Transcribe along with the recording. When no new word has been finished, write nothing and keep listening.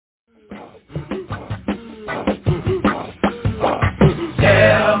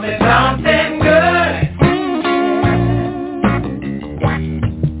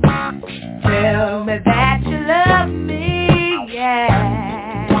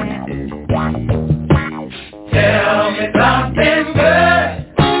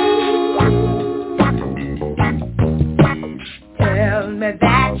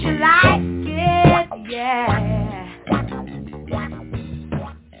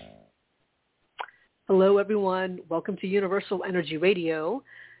Hello, everyone. Welcome to Universal Energy Radio.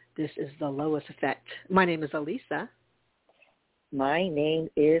 This is the L.O.I.S Effect. My name is Alyssa. My name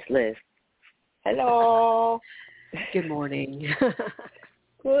is Liz. Hello. Good morning.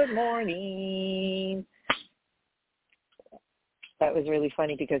 Good morning. That was really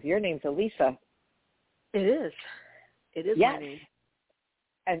funny because your name's Alyssa. It is. It is yes. my name.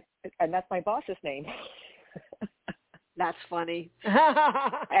 And that's my boss's name. That's funny.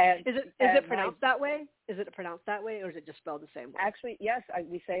 And, is it pronounced that way? Is it pronounced that way, or is it just spelled the same way? Actually, yes,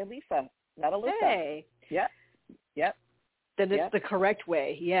 we say Alyssa, not Alyssa. Hey. Yep. Then it's the correct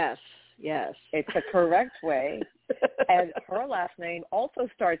way. Yes. It's the correct way. And her last name also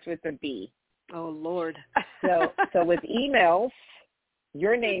starts with a B. Oh, Lord. So with emails,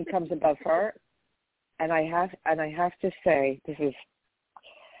 your name comes above her, and I have to say it's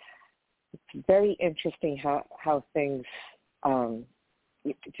very interesting how things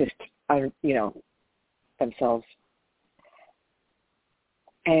just are, themselves.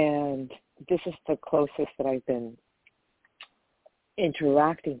 And this is the closest that I've been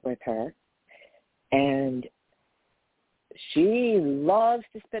interacting with her, and she loves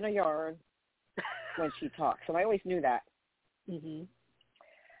to spin a yarn when she talks, and I always knew that. Mm-hmm.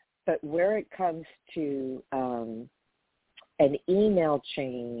 But where it comes to an email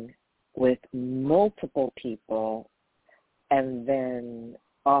chain with multiple people and then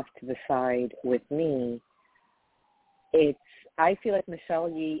off to the side with me, I feel like Michelle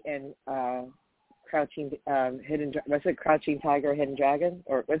Yee and Crouching Tiger, Hidden Dragon,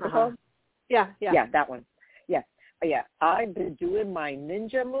 or what's it called? Yeah, that one. Yeah. I've been doing my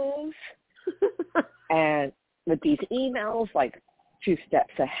ninja moves and with these emails, like 2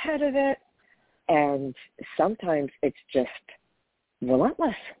 steps ahead of it, and sometimes it's just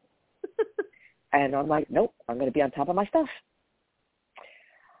relentless. And I'm like, nope, I'm going to be on top of my stuff.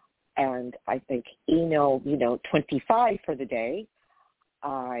 And I think email, 25 for the day,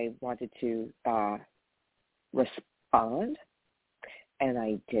 I wanted to respond, and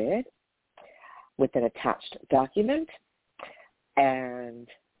I did with an attached document. And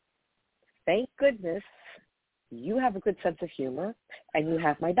thank goodness you have a good sense of humor and you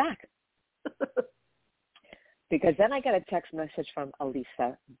have my back. Because then I got a text message from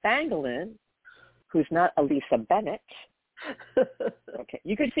Alyssa Bangalin, who's not Alyssa Bennett. Okay,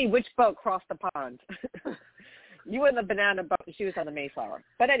 you could see which boat crossed the pond. You were in the banana boat, and she was on the Mayflower.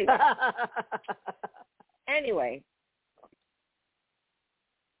 But anyway,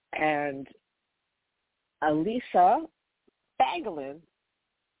 and Alyssa Bangalin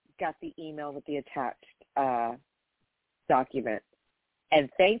got the email with the attached document, and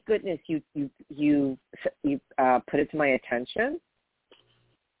thank goodness you put it to my attention,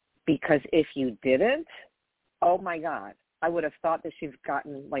 because if you didn't, oh my God, I would have thought that she's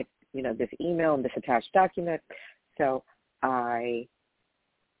gotten this email and this attached document. So I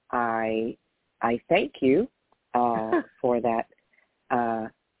thank you for that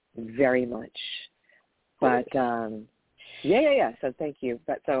very much. But yeah. So thank you.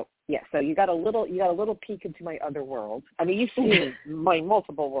 But so you got a little peek into my other world. I mean, you've seen my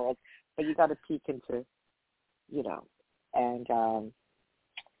multiple worlds, but you got a peek into, and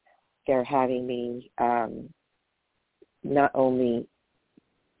they're having me not only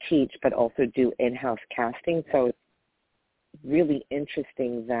teach but also do in-house casting. So it's really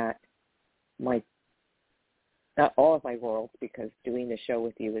interesting that not all of my worlds, because doing the show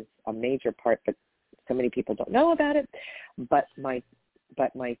with you is a major part, but so many people don't know about it. But my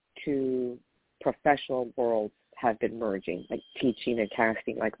 2 professional worlds have been merging, like teaching and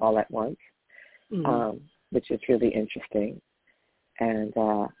casting, like all at once, which is really interesting. And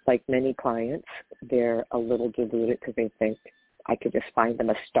like many clients, they're a little deluded because they think I could just find them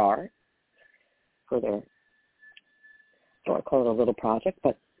a star for their, I don't want to call it a little project,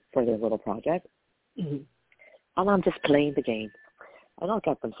 but for their little project. Mm-hmm. And I'm just playing the game. I don't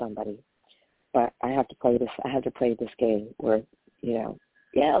get them somebody, but I have to play this. I have to play this game where,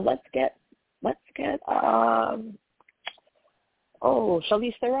 let's get.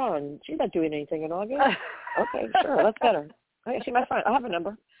 Charlize Theron. She's not doing anything in August. Okay, sure, let's get her. Okay, she's my friend. I have a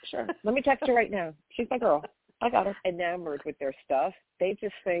number. Sure. Let me text her right now. She's my girl. I got her. Enamored with their stuff. They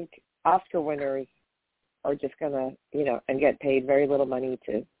just think Oscar winners are just going to, and get paid very little money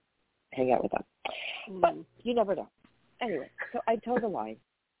to hang out with them. But you never know. Anyway, so I told a lie.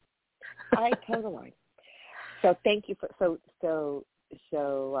 So thank you so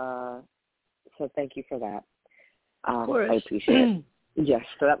thank you for that. Of course. I appreciate it. Yes,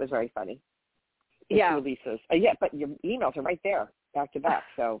 so that was very funny. Yeah. Releases. Yeah, but your emails are right there, back to back.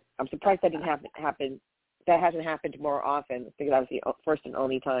 So I'm surprised that didn't happen. That hasn't happened more often. I think that was the first and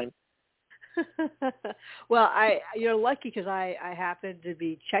only time. Well, you're lucky because I happen to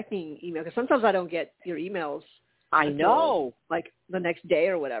be checking email because sometimes I don't get your emails I until know. like the next day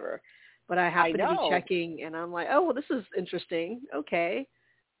or whatever. But I happen to be know. checking, and I'm like, oh, well, this is interesting. Okay,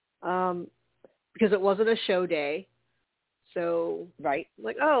 because it wasn't a show day, so Right.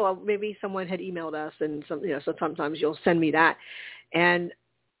 like, oh, well, maybe someone had emailed us, and so sometimes you'll send me that, and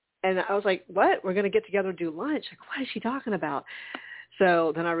I was like, what? We're gonna get together and do lunch? Like, what is she talking about?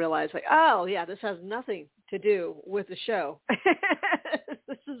 So then I realized, like, oh yeah, this has nothing to do with the show.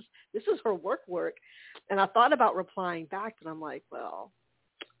 this is her work, and I thought about replying back, but I'm like, well,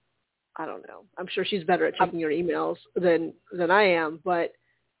 I don't know. I'm sure she's better at checking your emails than I am, but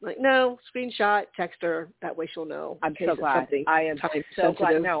like, no, screenshot, text her. That way she'll know. I'm so glad. I am so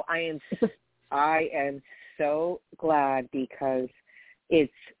glad. No, I am so glad because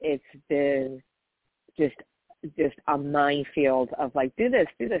it's been just a minefield of like, do this.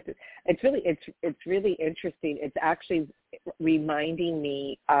 It's really interesting. It's actually reminding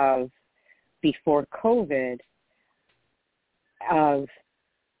me of before COVID of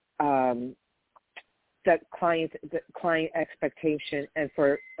the client expectation, and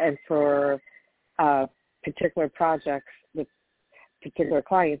for particular projects with particular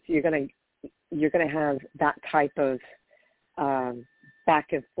clients, you're gonna have that type of back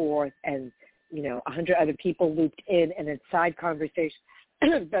and forth, and 100 other people looped in, and it's side conversation.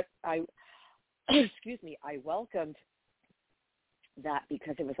 But I welcomed that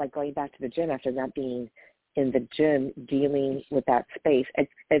because it was like going back to the gym after not being in the gym, dealing with that space.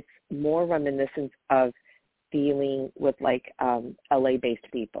 It's more reminiscent of dealing with like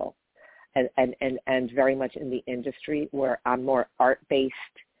LA-based people, and very much in the industry where I'm more art-based,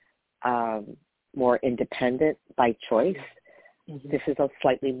 more independent by choice. Mm-hmm. This is a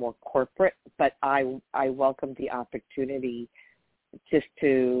slightly more corporate, but I welcome the opportunity just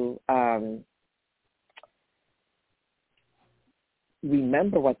to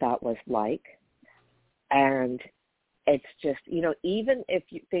remember what that was like. And it's just, even if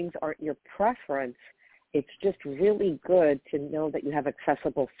things aren't your preference, it's just really good to know that you have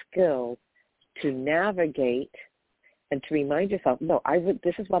accessible skills to navigate and to remind yourself, no,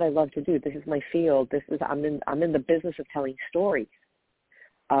 this is what I love to do. This is my field. I'm in the business of telling stories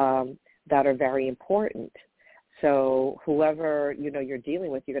that are very important. So whoever, you're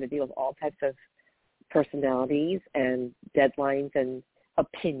dealing with, you're going to deal with all types of personalities and deadlines and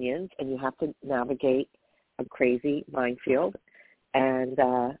opinions, and you have to navigate a crazy minefield. And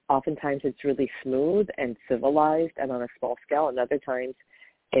oftentimes it's really smooth and civilized and on a small scale, and other times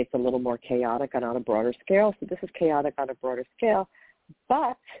it's a little more chaotic and on a broader scale. So this is chaotic on a broader scale,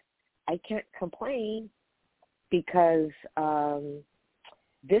 but I can't complain because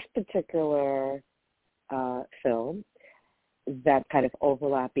this particular film, that kind of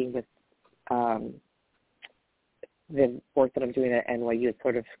overlapping with the work that I'm doing at NYU, is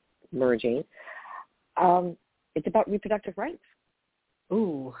sort of merging. It's about reproductive rights.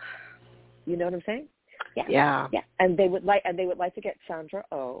 Ooh, you know what I'm saying? Yeah. And they would like to get Sandra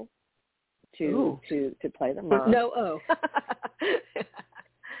Oh to play the mom. No O.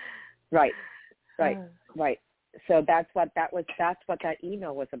 Right. So that's what that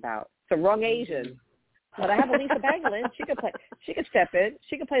email was about. It's the wrong Asian. But I have Alyssa Banglin. She could step in.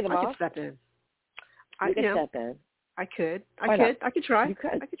 She could play the mom. I could step in. You could step in. I could. Why not? I could try. You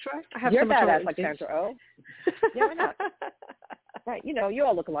could. I could try. I have You're so much badass like Sandra Oh. Yeah, why not? Right. You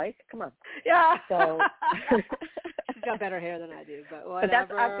all look alike. Come on. Yeah. So she's got better hair than I do, but whatever. But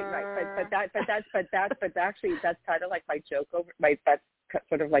that's actually right. But actually that's kind of like my joke that's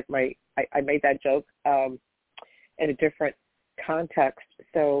sort of like I made that joke in a different context.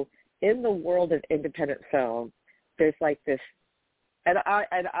 So in the world of independent film, there's like this, and I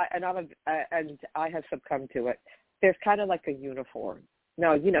have succumbed to it. There's kind of like a uniform.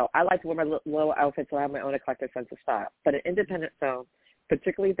 No, I like to wear my little outfits, so I have my own eclectic sense of style. But an independent film,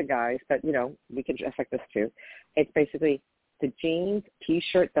 particularly the guys, but we can dress like this too. It's basically the jeans,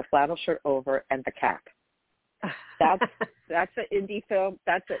 t-shirt, the flannel shirt over, and the cap. That's the indie film.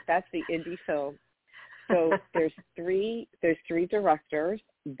 That's the indie film. So there's three directors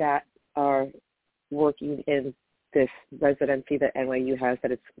that are working in this residency that NYU has,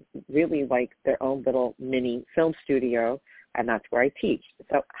 that it's really like their own little mini film studio, and that's where I teach.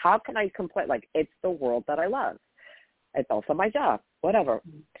 So how can I complain? Like, it's the world that I love. It's also my job, whatever.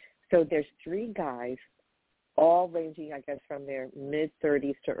 So there's three guys, all ranging, I guess, from their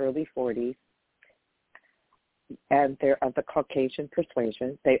mid-30s to early 40s, and they're of the Caucasian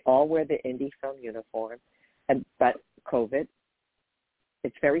persuasion. They all wear the indie film uniform, but COVID,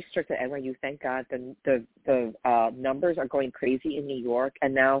 it's very strict at NYU. Thank God. The numbers are going crazy in New York,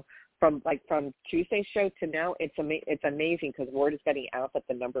 and now from Tuesday's show to now, it's amazing because word is getting out that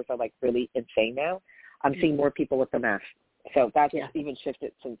the numbers are like really insane now. I'm seeing more people with the mask, so that's even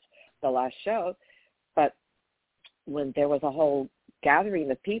shifted since the last show. But when there was a whole gathering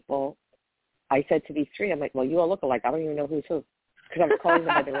of people, I said to these three, I'm like, well, you all look alike. I don't even know who's who because I'm calling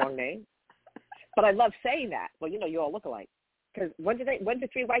them by the wrong name. But I love saying that. Well, you all look alike. Because when did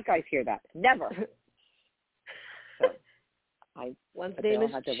three white guys hear that? Never. So one's name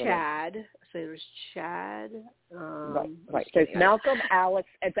is Chad. So there's Chad. Right. There's Malcolm, Alex.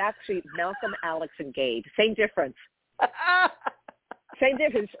 It's actually Malcolm, Alex, and Gabe. Same difference. Same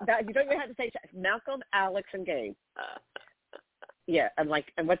difference. You don't even have to say Chad. Malcolm, Alex, and Gabe. Yeah, and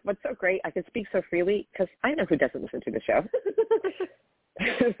what's so great, I can speak so freely because I know who doesn't listen to the show.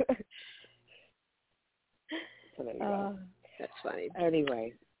 So there you go. That's funny.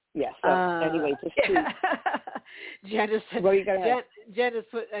 Anyway, yes. Anyway, just to Jen just said. What are you gonna have? Jen has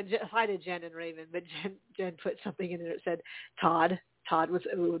put. Hi to Jen and Raymond, but Jen put something in there that said Todd. Todd would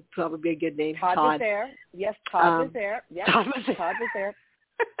probably be a good name. Todd was there. Yes, Todd was there. Yes, Todd was there.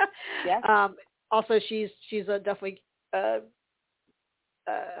 Yes. Also, she's definitely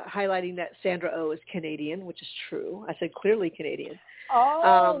highlighting that Sandra Oh is Canadian, which is true. I said clearly Canadian.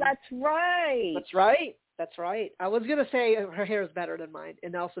 Oh, that's right. That's right. That's right. I was going to say her hair is better than mine,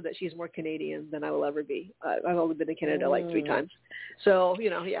 and also that she's more Canadian than I will ever be. I've only been to Canada like 3 times. So,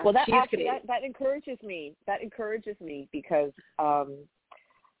 yeah, well, she's Canadian. That encourages me. That encourages me because,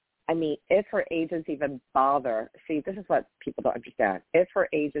 if her agents even bother, see, this is what people don't understand. If her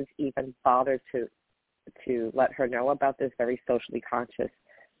agents even bother to let her know about this very socially conscious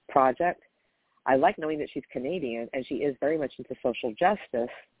project, I like knowing that she's Canadian and she is very much into social justice.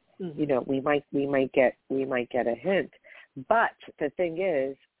 Mm-hmm. We might get a hint, but the thing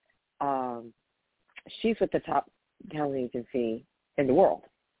is, she's with the top talent agency in the world.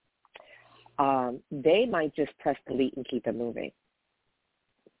 They might just press delete and keep it moving.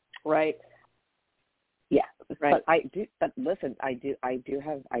 Right. Yeah. Right. But listen, I do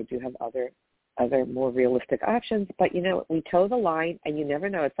have other more realistic options. But we toe the line, and you never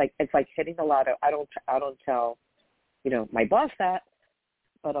know. It's like hitting the lotto. I don't tell my boss that.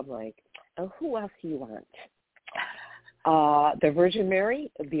 But I'm like, oh, who else do you want? The Virgin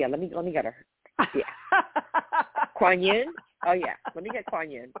Mary? Yeah, let me get her. Yeah. Kuan Yin? Oh, yeah. Let me get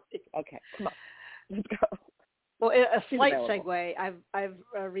Kuan Yin. Okay, come on. Let's go. Well, a slight segue. I've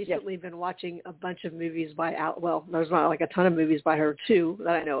recently been watching a bunch of movies by there's not like a ton of movies by her, too,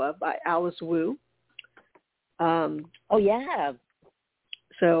 that I know of, by Alice Wu. Oh, yeah.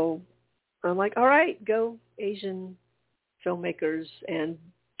 So I'm like, all right, go Asian filmmakers and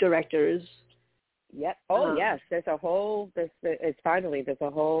directors. Yep. Oh, yes. There's a whole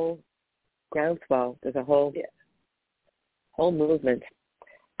groundswell. There's a whole movement.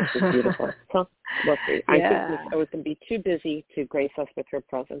 It's beautiful. So we'll see. I think I was going to be too busy to grace us with her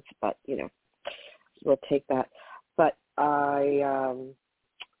presence, but we'll take that. But I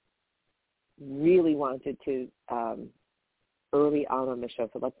really wanted to early on the show,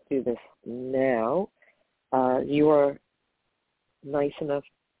 so let's do this now. You are nice enough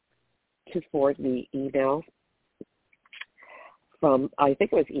to forward me email from, I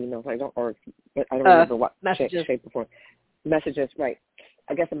think it was emails, I don't remember what shape before. Messages, right.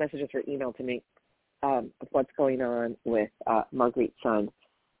 I guess the messages were emailed to me of what's going on with Marguerite's son,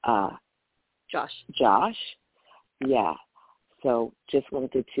 Josh. Yeah. So just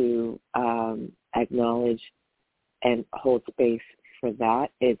wanted to acknowledge and hold space for that.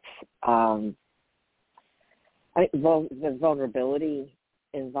 It's the vulnerability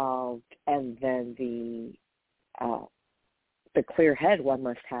involved, and then the clear head one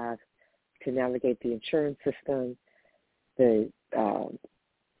must have to navigate the insurance system,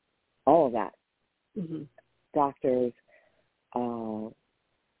 all of that. Mm-hmm. Doctors, a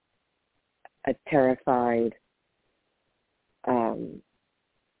terrified, I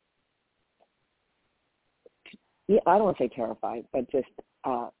don't want to say terrified, but just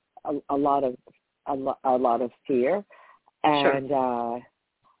a lot of fear, and sure.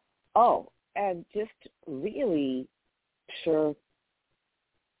 And just really sure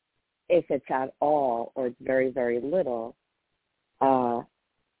if it's at all or very, very little.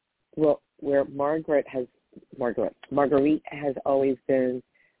 Where Marguerite has always been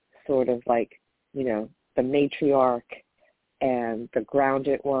sort of like, the matriarch and the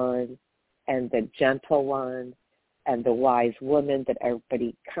grounded one and the gentle one and the wise woman that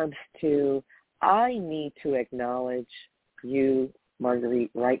everybody comes to. I need to acknowledge you,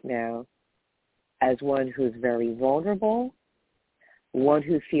 Marguerite, right now as one who's very vulnerable, one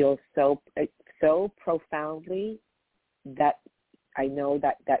who feels so profoundly that I know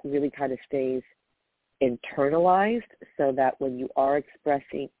that really kind of stays internalized, so that when you are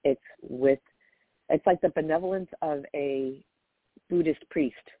expressing, it's like the benevolence of a Buddhist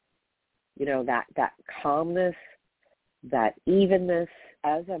priest, that calmness, that evenness.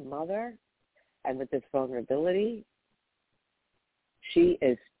 As a mother and with this vulnerability, she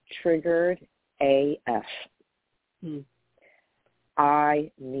is triggered AF.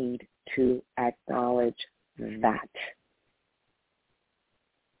 I need to acknowledge that.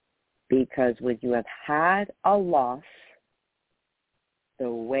 Because when you have had a loss the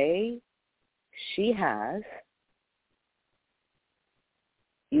way she has,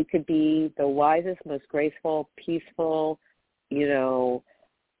 you could be the wisest, most graceful, peaceful,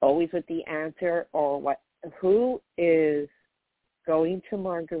 always with the answer, or what? Who is going to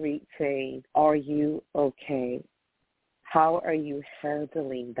Marguerite saying, "Are you okay? How are you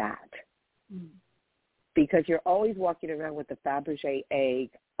handling that?" Because you're always walking around with the Fabergé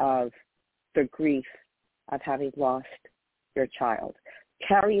egg of the grief of having lost your child.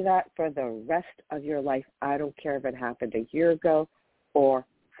 Carry that for the rest of your life. I don't care if it happened a year ago or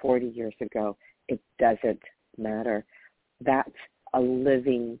 40 years ago. It doesn't matter. That's a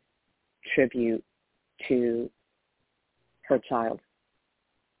living tribute to her child,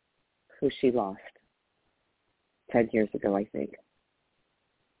 who she lost 10 years ago, I think.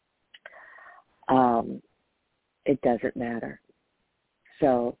 It doesn't matter.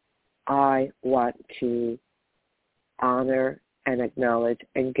 So I want to honor and acknowledge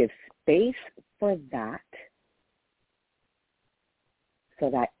and give space for that so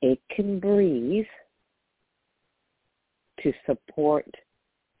that it can breathe, to support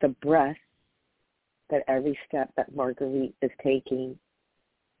the breath that every step that Marguerite is taking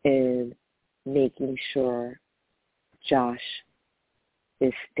in making sure Josh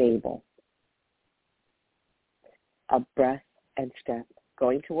is stable. A breath and step.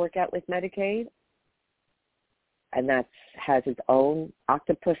 Going to work out with Medicaid, and that has its own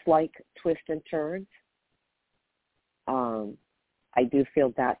octopus-like twist and turns. I do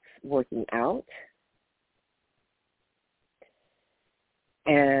feel that's working out.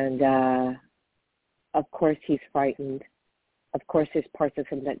 And, of course, he's frightened. Of course, there's parts of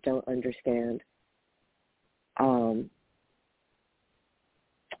him that don't understand.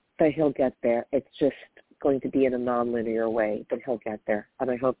 But he'll get there. It's just going to be in a nonlinear way, but he'll get there.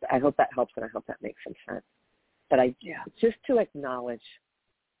 And I hope that helps, and I hope that makes some sense. But just to acknowledge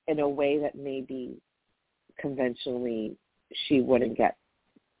in a way that maybe conventionally she wouldn't get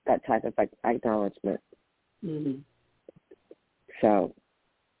that type of acknowledgement. Mm-hmm. So,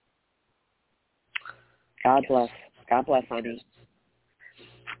 God bless. God bless, honey.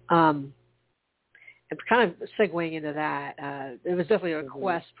 And kind of segueing into that, there was definitely a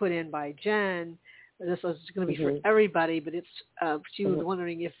request put in by Jen. This was going to be for everybody, but she was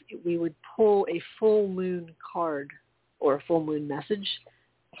wondering if we would pull a full moon card or a full moon message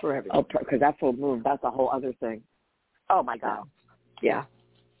for everybody. Oh, because that full moon, that's a whole other thing. Oh, my God. Yeah.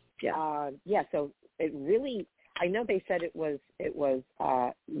 So it really, I know they said it was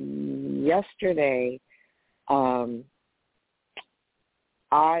yesterday.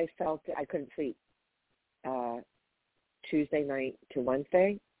 I felt I couldn't sleep Tuesday night to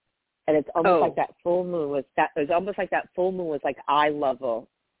Wednesday. And it's almost like that full moon was like eye level,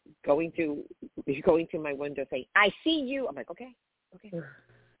 going through my window saying, "I see you." I'm like, okay,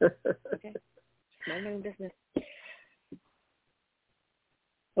 mind my own business.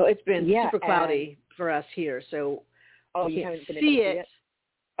 Well, it's been super cloudy for us here, so you can't haven't been see able to see it. it?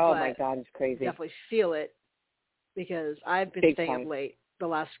 Oh my God, it's crazy. Definitely feel it because I've been staying up late the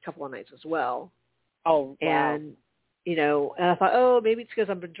last couple of nights as well. Oh, wow. And and I thought, maybe it's because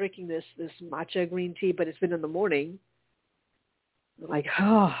I've been drinking this matcha green tea, but it's been in the morning. Like,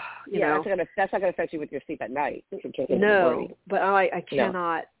 you know. That's not gonna affect you with your sleep at night. No, but I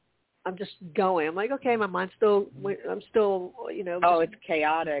cannot. I'm just going. I'm like, okay, my mind's still. I'm still, it's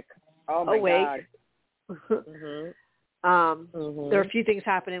chaotic. Oh my God. There are a few things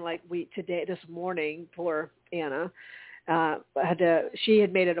happening. Like this morning, poor Anna, she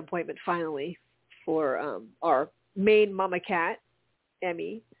had made an appointment finally for our main mama cat,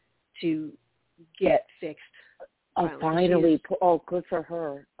 Emmy, to get fixed. Finally. Oh, good for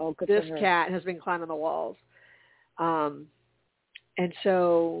her. This cat has been climbing the walls. And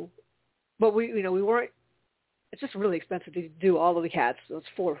so, but we weren't, it's just really expensive to do all of the cats. So it's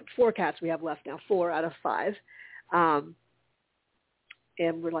four cats we have left now, 4 out of 5. And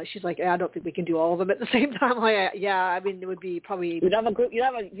she's like, I don't think we can do all of them at the same time. I'm like, yeah, I mean, it would be probably. You have a group. You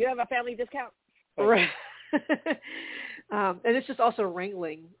have a family discount. Right. And it's just also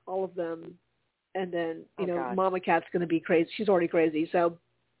wrangling all of them And then, God. Mama Cat's going to be crazy. She's already crazy. So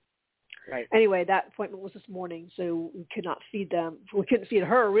Right. anyway, that appointment was this morning, so we could not feed them. We couldn't feed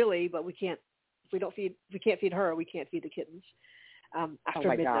her really, but we can't. If we can't feed her, we can't feed the kittens. After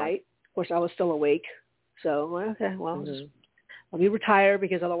my midnight, God. of course, I was still awake. So I'm like, okay, well, Mm-hmm. let me retire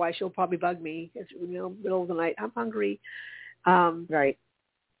because otherwise she'll probably bug me. It's, middle of the night, I'm hungry. Right.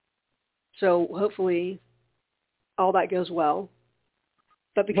 So hopefully all that goes well.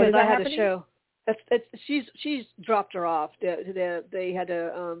 But because I had happening? a show, she's dropped her off. They had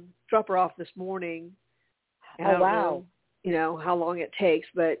to drop her off this morning. And I don't know, how long it takes,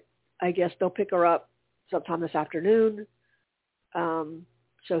 but I guess they'll pick her up sometime this afternoon.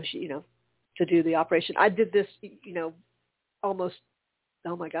 So she, to do the operation. I did this, almost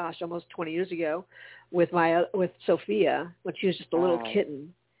 20 years ago with Sophia when she was just a little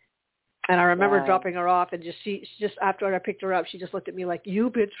kitten. And I remember dropping her off, and she just after I picked her up, she just looked at me like, "You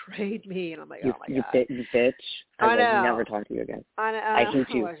betrayed me," and I'm like, "Oh my God, you bitch! I will never talk to you again. I hate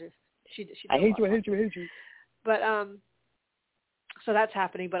you. I hate you. But so that's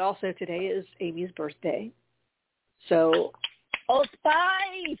happening. But also today is Amy's birthday. So Old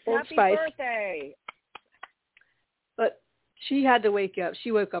Spice, happy birthday! But she had to wake up.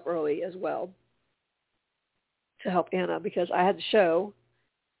 She woke up early as well to help Anna because I had the show.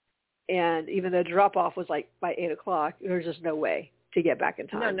 And even though drop-off was like by 8 o'clock, there's just no way to get back in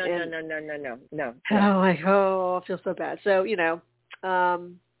time. No. I'm like, I feel so bad. So,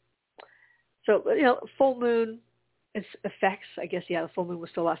 full moon, its effects, I guess, the full moon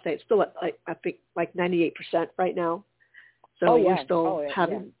was still last night. It's still at, I think, 98% right now. So we're still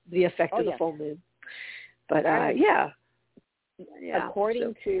having the effect of the full moon. But,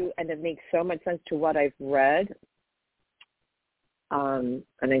 according to, and it makes so much sense to what I've read, and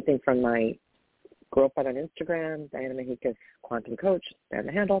I think from my girlfriend on Instagram, Diana Mejica's Quantum Coach, and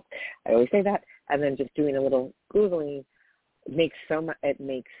the handle, I always say that, and then just doing a little Googling, it makes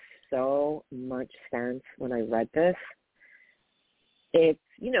so much sense when I read this. It's,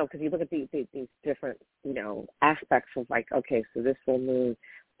 because you look at these different, aspects of like, okay, so this full moon,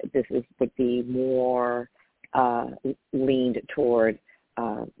 would be more leaned toward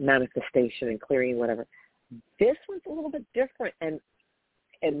manifestation and clearing, whatever. This one's a little bit different, and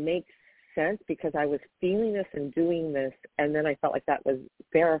it makes sense because I was feeling this and doing this, and then I felt like that was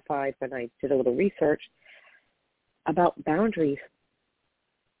verified when I did a little research about boundaries.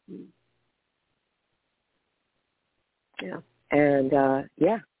 Yeah. And,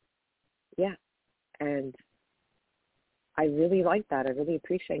 and I really like that. I really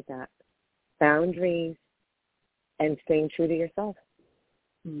appreciate that. Boundaries and staying true to yourself.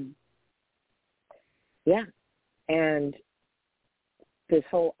 Yeah. And this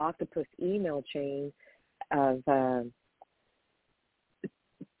whole octopus email chain of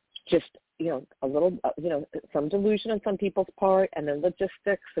just, a little, some delusion on some people's part, and then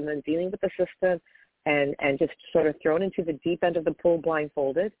logistics, and then dealing with the system, and just sort of thrown into the deep end of the pool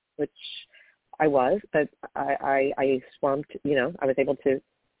blindfolded, which I was, but I swam, I was able to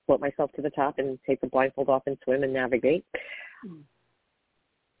float myself to the top and take the blindfold off and swim and navigate.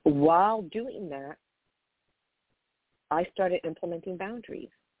 While doing that, I started implementing boundaries.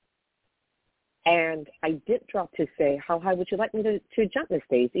 And I did drop to say, how high would you like me to jump, Miss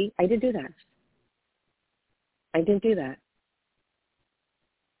Daisy? I did do that.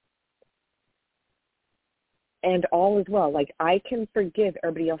 And all is well. Like, I can forgive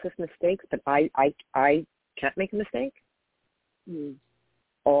everybody else's mistakes, but I can't make a mistake.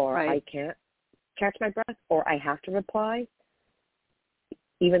 Or I can't catch my breath, or I have to reply,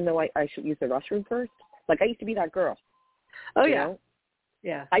 even though I should use the restroom first. Like, I used to be that girl. Oh, yeah.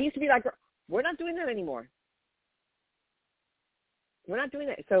 Yeah. I used to be that girl. We're not doing that anymore. We're not doing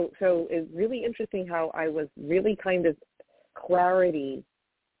that. So it's really interesting how I was really kind of clarity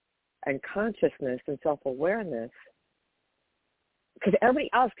and consciousness and self-awareness, because everybody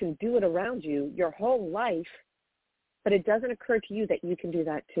else can do it around you your whole life, but it doesn't occur to you that you can do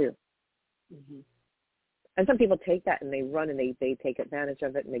that too. And some people take that and they run and they take advantage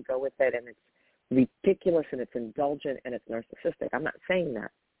of it and they go with it, and it's ridiculous and it's indulgent and it's narcissistic. I'm not saying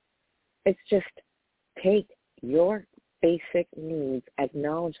that. It's just take your basic needs,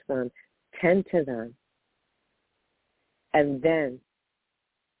 acknowledge them, tend to them, and then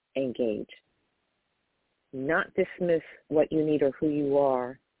engage. Not dismiss what you need or who you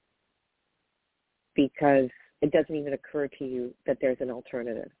are because it doesn't even occur to you that there's an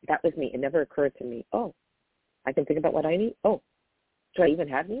alternative. That was me. It never occurred to me, oh, I can think about what I need. Oh, do I even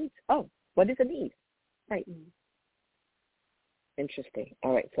have needs? Oh, what is a need? Right. Interesting.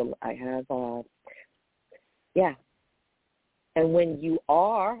 All right, so I have, And when you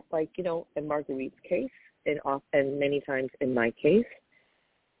are, like, in Marguerite's case, and many times in my case,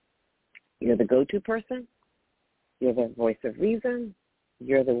 you're the go-to person, you're the voice of reason,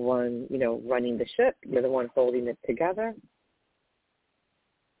 you're the one, running the ship, you're the one holding it together.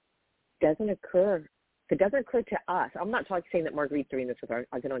 If it doesn't occur to us, I'm not saying that Marguerite's doing this with her,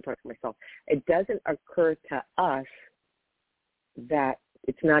 I can only talk for myself. It doesn't occur to us that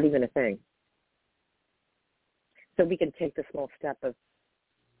it's not even a thing. So we can take the small step of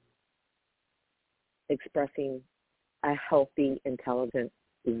expressing a healthy, intelligent,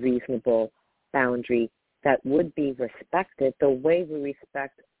 reasonable boundary that would be respected the way we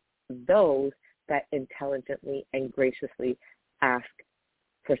respect those that intelligently and graciously ask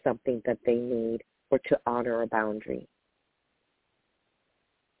for something that they need or to honor a boundary.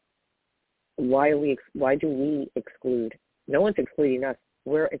 Why do we exclude? No one's excluding us.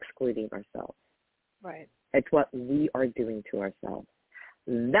 We're excluding ourselves. Right. It's what we are doing to ourselves.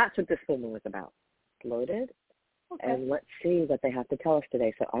 That's what this full moon was about. Loaded. Okay. And let's see what they have to tell us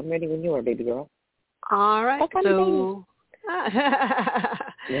today. So I'm ready when you are, baby girl. All right. So,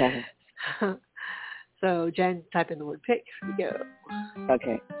 yeah. So Jen, type in the word pick. Here we go.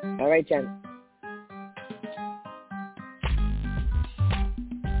 Okay. All right, Jen.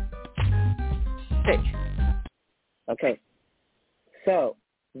 Pick. Okay. So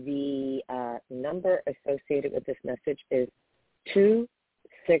the number associated with this message is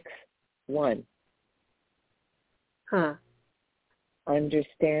 261. Huh.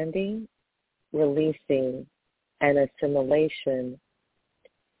 Understanding, releasing, and assimilation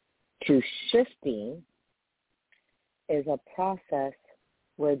to shifting is a process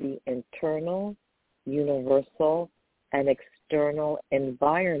where the internal, universal, and external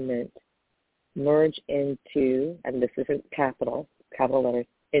environment merge into, and this isn't capital letters,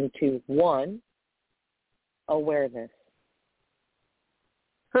 into one awareness.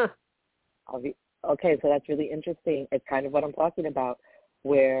 Huh. Okay, so that's really interesting. It's kind of what I'm talking about,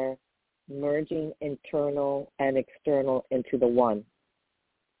 where merging internal and external into the one.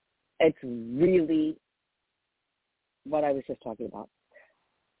 It's really what I was just talking about.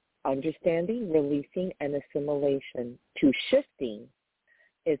 Understanding, releasing, and assimilation to shifting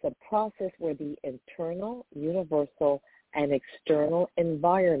is a process where the internal, universal, and external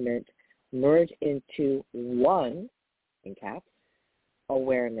environment merge into one, in caps,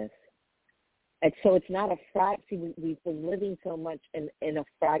 awareness. And so it's not a we've been living so much in a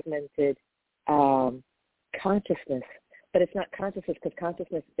fragmented consciousness, but it's not consciousness because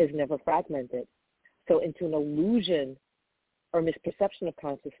consciousness is never fragmented. So into an illusion or misperception of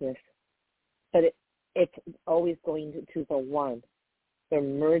consciousness, but it's always going to the one, the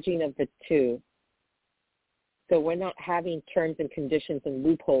merging of the two. So we're not having terms and conditions and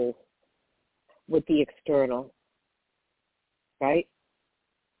loopholes with the external, right?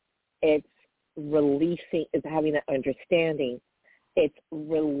 It's releasing, it's having that understanding. It's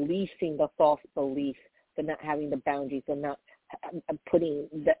releasing the false belief, the not having the boundaries, the not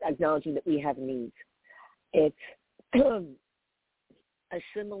acknowledging that we have needs. It's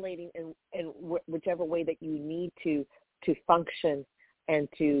assimilating in whichever way that you need to function and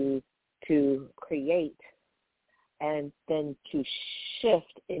to create, and then to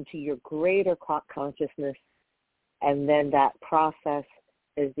shift into your greater consciousness, and then that process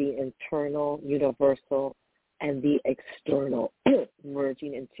is the internal, universal, and the external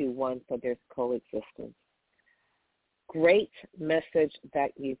merging into one, so there's coexistence. Great message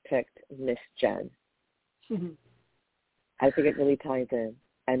that you picked, Miss Jen. Mm-hmm. I think it really ties in.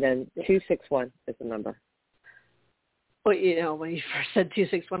 And then 261 is the number. Well, when you first said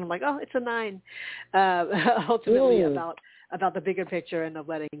 261, I'm like, oh, it's a 9. Ultimately, about the bigger picture and of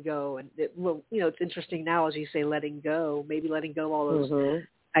letting go. And it's interesting now as you say letting go, maybe letting go all those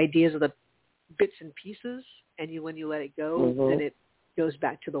ideas of the bits and pieces, and when you let it go, then it goes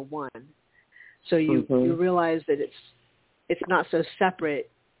back to the one. So you realize that it's not so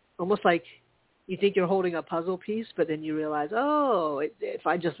separate, almost like you think you're holding a puzzle piece, but then you realize, if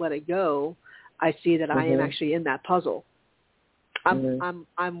I just let it go, I see that I am actually in that puzzle. I'm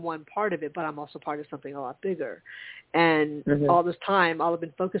one part of it, but I'm also part of something a lot bigger. And all this time, all I've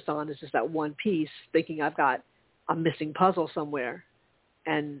been focused on is just that one piece, thinking I've got a missing puzzle somewhere,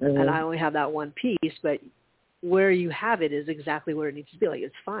 and I only have that one piece. But where you have it is exactly where it needs to be. Like,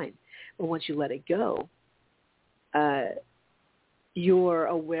 it's fine. But once you let it go, your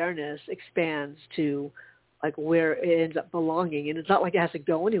awareness expands to like where it ends up belonging, and it's not like it has to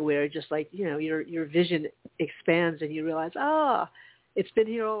go anywhere. Just like your vision expands, and you realize, it's been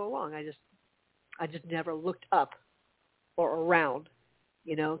here all along. I just never looked up or around,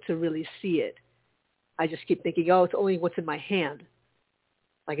 to really see it. I just keep thinking, oh, it's only what's in my hand.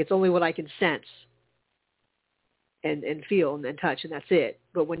 Like it's only what I can sense and feel and touch, and that's it.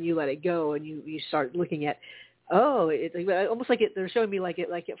 But when you let it go and you start looking at, oh, it's almost like they're showing me like it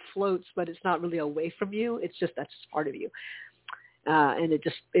floats, but it's not really away from you. It's just that's just part of you, and it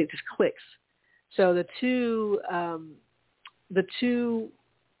just clicks. So the two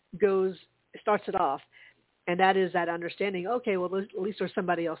starts it off, and that is that understanding. Okay, well at least there's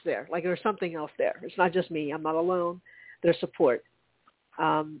somebody else there. Like there's something else there. It's not just me. I'm not alone. There's support.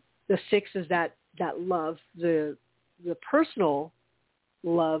 The 6 is that love, the personal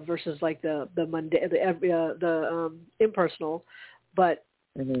love versus like the mundane, the impersonal, but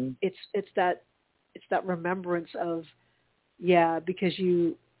it's that remembrance of because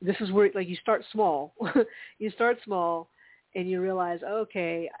this is where like you start small. You start small and you realize,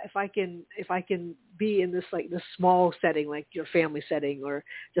 okay, if I can be in this like this small setting, like your family setting or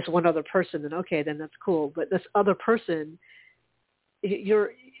just one other person, then okay, then that's cool. But this other person,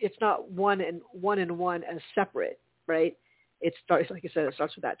 it's not one and one as separate, right? It starts, like I said, it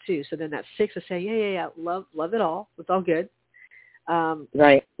starts with that too. So then that 6 is saying, yeah, love it all. It's all good.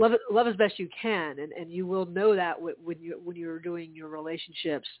 Right. Love as best you can, and you will know that when you're doing your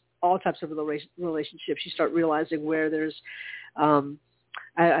relationships, all types of relationships, you start realizing where there's, I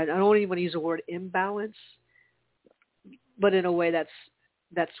don't even want to use the word imbalance, but in a way that's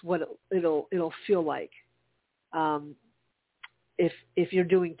what it'll feel like. If you're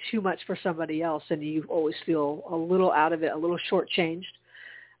doing too much for somebody else and you always feel a little out of it, a little shortchanged,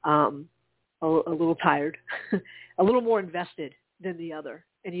 a little tired, a little more invested than the other,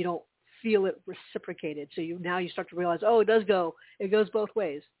 and you don't feel it reciprocated. So now you start to realize, oh, it goes both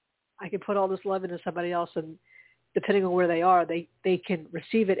ways. I can put all this love into somebody else, and depending on where they are, they can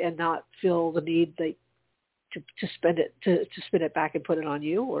receive it and not feel the need to spend it back and put it on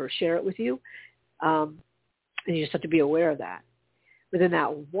you or share it with you. And you just have to be aware of that. But then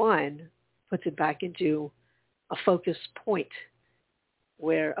that 1 puts it back into a focus point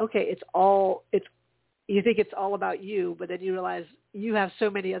where, okay, you think it's all about you, but then you realize you have so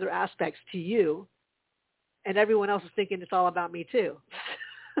many other aspects to you, and everyone else is thinking it's all about me too.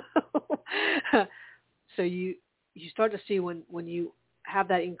 So you start to see when you have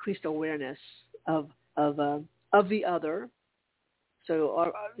that increased awareness of the other.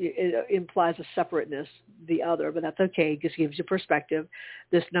 So it implies a separateness, the other, but that's okay. It just gives you perspective.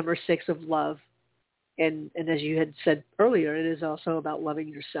 This number 6 of love, and as you had said earlier, it is also about loving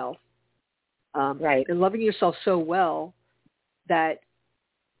yourself. Right. And loving yourself so well that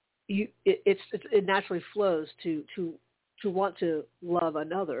it naturally flows to want to love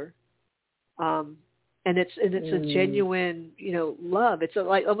another. And it's a genuine, love. It's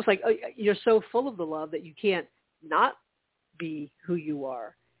almost like you're so full of the love that you can't not be who you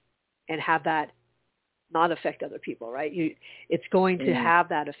are and have that not affect other people, right? It's going to have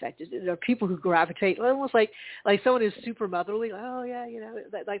that effect. There are people who gravitate almost like someone who's super motherly. Oh yeah,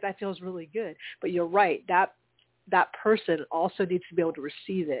 that feels really good. But you're right. That person also needs to be able to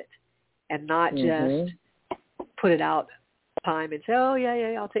receive it and not just put it out time and say, oh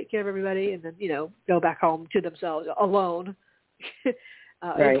yeah, I'll take care of everybody, and then go back home to themselves alone.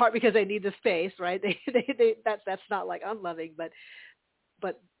 Right. In part because they need the space, right? That's not like unloving, but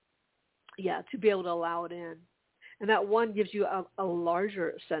yeah, to be able to allow it in. And that 1 gives you a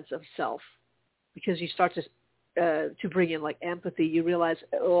larger sense of self because you start to bring in like empathy. You realize,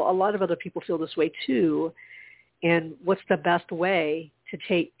 a lot of other people feel this way too. And what's the best way to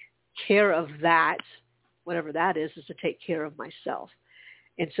take care of that, whatever that is to take care of myself.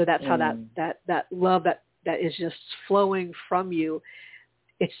 And so that's how that love that is just flowing from you.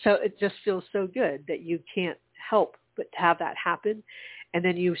 It just feels so good that you can't help but have that happen. And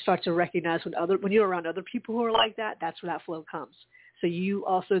then you start to recognize when you're around other people who are like that, that's where that flow comes. So you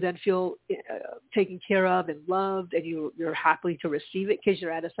also then feel taken care of and loved, and you're happy to receive it because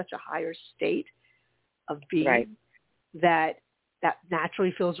you're at such a higher state of being that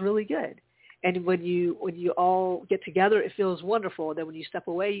naturally feels really good. And when you all get together, it feels wonderful. And then when you step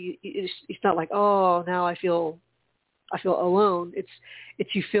away, it's not like, oh, now I feel alone. It's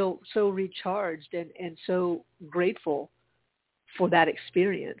you feel so recharged and so grateful for that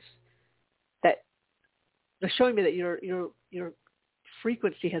experience that they're showing me that your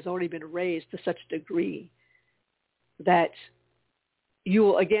frequency has already been raised to such a degree that you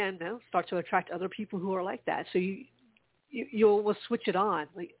will again now start to attract other people who are like that. So you'll switch it on,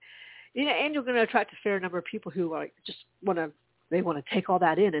 and you're going to attract a fair number of people who are just want to take all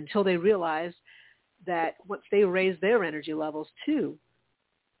that in until they realize that once they raise their energy levels too,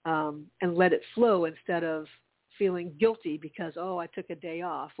 and let it flow instead of feeling guilty because, oh, I took a day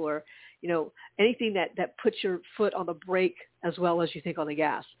off, or, anything that puts your foot on the brake as well as you think on the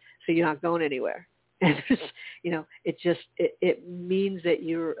gas, so you're not going anywhere. And it means that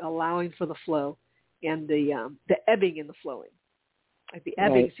you're allowing for the flow and the ebbing and the flowing. Like the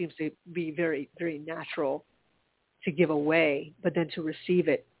ebbing seems to be very, very natural to give away, but then to receive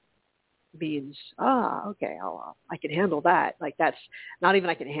it means, okay, I can handle that. Like that's not even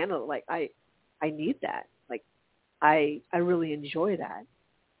I can handle it. Like I need that. Like I really enjoy that.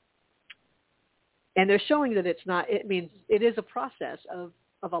 And they're showing that it's not, it means it is a process of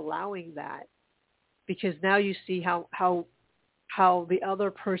allowing that, because now you see how the other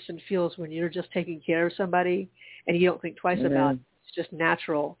person feels when you're just taking care of somebody and you don't think twice about it. It's just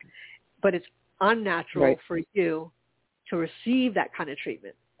natural, but it's unnatural for you to receive that kind of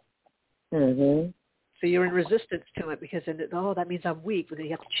treatment. Mm-hmm. So you're in resistance to it because then, that means I'm weak. But then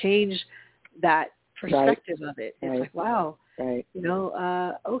you have to change that perspective of it. It's like, wow,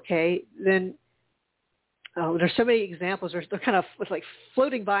 okay, then there's so many examples. They're kind of it's like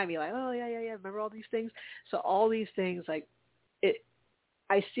floating by me, like, oh yeah, remember all these things. So all these things, like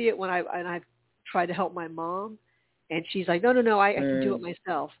I see it when I've tried to help my mom, and she's like, no, I can do it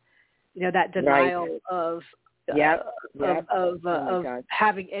myself. That denial of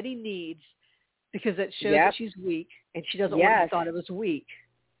having any needs, because it shows that she's weak, and she doesn't want to be thought of as weak.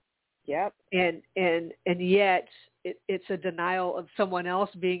 Yep. And yet it's a denial of someone else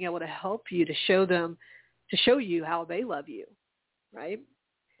being able to help you, to show you how they love you, right?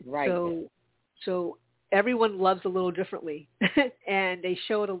 Right. So everyone loves a little differently, and they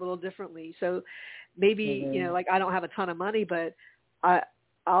show it a little differently. So maybe like I don't have a ton of money, but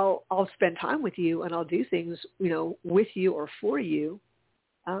I'll spend time with you, and I'll do things with you or for you.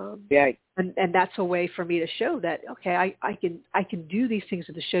 And that's a way for me to show that, okay, I can do these things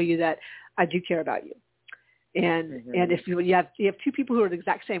to show you that I do care about you. And if you have two people who are the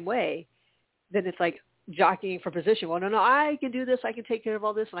exact same way, then it's like jockeying for position. Well, no, I can do this. I can take care of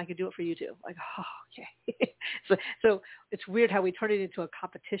all this, and I can do it for you too. Like, okay. so it's weird how we turn it into a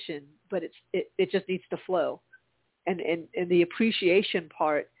competition, but it just needs to flow. And the appreciation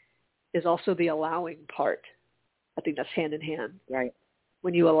part is also the allowing part. I think that's hand in hand. Right.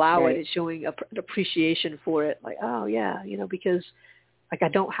 When you allow it, it's showing an appreciation for it. Like, oh yeah, because like I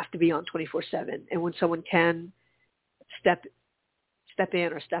don't have to be on 24/7. And when someone can step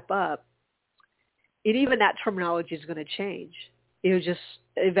in or step up, and even that terminology is going to change.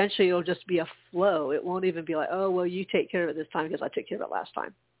 Eventually it'll just be a flow. It won't even be like, oh, well, you take care of it this time because I took care of it last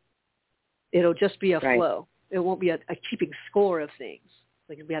time. It'll just be a flow. It won't be a keeping score of things.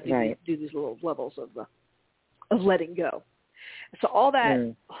 Like we have to do these little levels of letting go. So all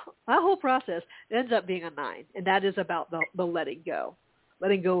that whole process ends up being a 9, and that is about the letting go.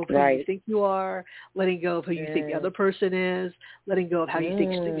 Letting go of who you think you are, letting go of who you think the other person is, letting go of how you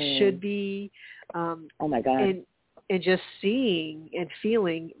think things should be. Oh my God. And just seeing and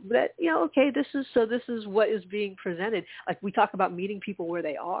feeling that, okay, this is what is being presented. Like we talk about meeting people where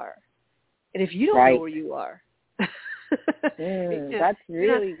they are. And if you don't know where you are, that's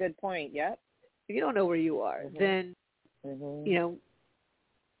really a good point. Yep. If you don't know where you are, then,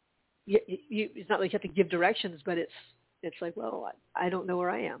 it's not like you have to give directions, but it's like, well, I don't know where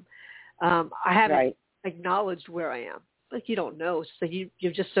I am. I haven't acknowledged where I am. Like you don't know. It's like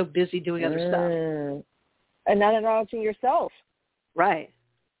you're just so busy doing other stuff. And not acknowledging yourself. Right.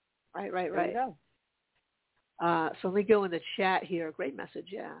 There you go. So let me go in the chat here. Great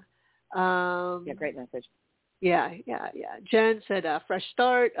message, Great message. Yeah. Jen said, fresh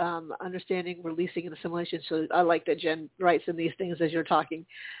start, understanding, releasing, and assimilation. So I like that Jen writes in these things as you're talking.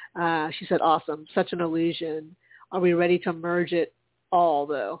 She said, awesome. Such an illusion. Are we ready to merge it all,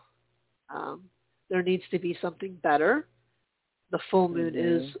 though? There needs to be something better. The full moon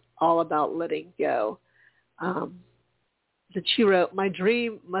is all about letting go. That she wrote, my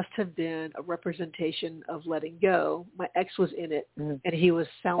dream must have been a representation of letting go. My ex was in it, and he was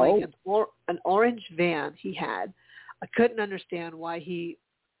selling an orange van he had. I couldn't understand why he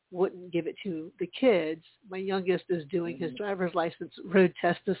wouldn't give it to the kids. My youngest is doing his driver's license road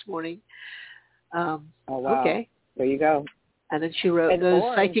test this morning. Oh, wow. Okay. There you go. And then she wrote, those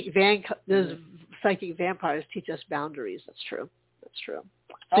psychic vampires teach us boundaries. That's true. So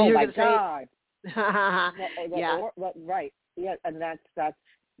oh, my God. Right. Yeah, and that's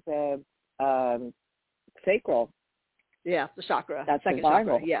the sacral. Yeah, the chakra. That's second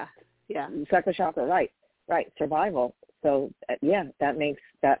survival. Chakra. Yeah. Second chakra, right. Survival. So that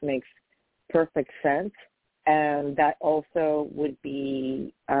makes perfect sense, and that also would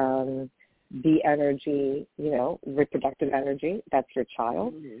be the energy, reproductive energy. That's your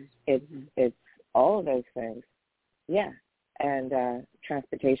child. It's all of those things. Yeah, and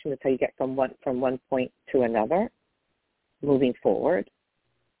transportation is how you get from one point to another, moving forward.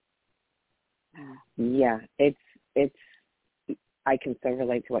 Yeah, it's. I can so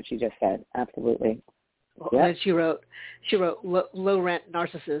relate to what she just said. Absolutely. Well, Yep. and she wrote low rent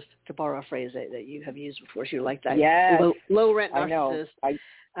narcissist, to borrow a phrase that you have used before. She liked that. Yes. Low rent narcissist. I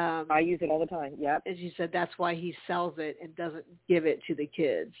know. I use it all the time. Yep. And she said that's why he sells it and doesn't give it to the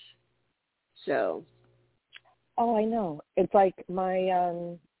kids. So. Oh, I know. It's like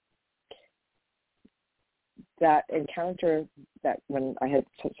my that encounter that when I had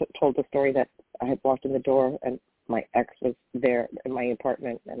told the story that I had walked in the door and my ex was there in my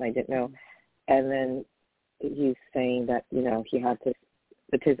apartment and I didn't know. And then he's saying that, he had to,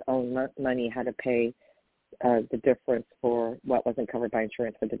 with his own money, had to pay the difference for what wasn't covered by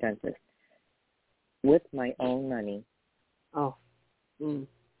insurance for the dentist. With my own money. Oh.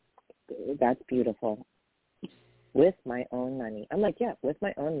 That's beautiful. With my own money. I'm like, yeah, with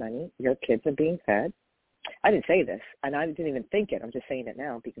my own money, your kids are being fed. I didn't say this, and I didn't even think it. I'm just saying it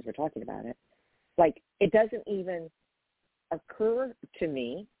now because we're talking about it. Like, it doesn't even occur to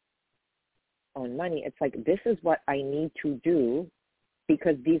me on money. It's like, this is what I need to do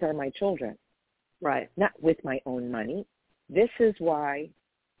because these are my children. Right. Not with my own money. This is why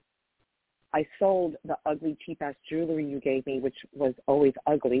I sold the ugly, cheap-ass jewelry you gave me, which was always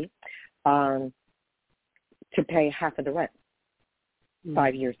ugly, to pay half of the rent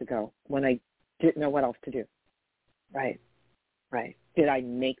 5 years ago when I didn't know what else to do. Right. Did I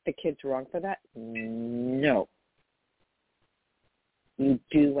make the kids wrong for that? No. You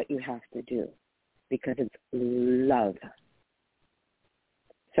do what you have to do because it's love.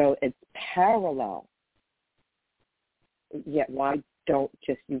 So it's parallel. Yet why don't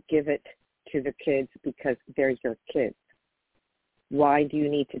just you give it to the kids because they're your kids? Why do you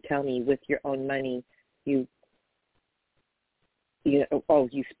need to tell me with your own money you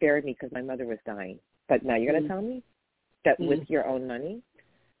spared me because my mother was dying, but now you're going to tell me that with your own money?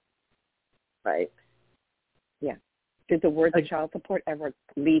 Right. Yeah. Did the word child support ever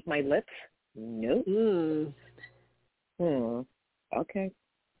leave my lips? No. Okay.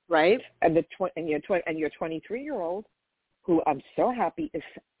 Right. And your 23-year-old, who I'm so happy is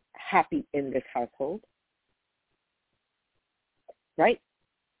happy in this household, right?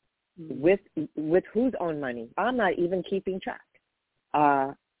 With whose own money? I'm not even keeping track.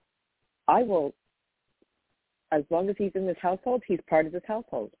 I will, as long as he's in this household, he's part of this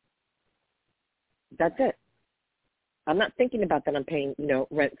household. That's it. I'm not thinking about that I'm paying,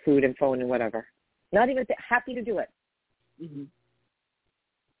 rent, food, and phone and whatever. Not even happy to do it.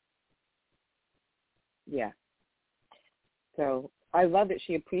 Yeah. So I love that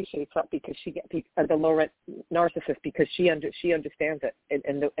she appreciates that because she gets the low rent narcissist because she understands it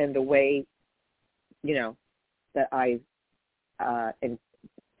in the way, that I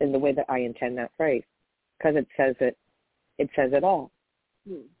in the way that I intend that phrase, because it says it all.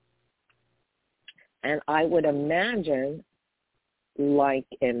 And I would imagine, like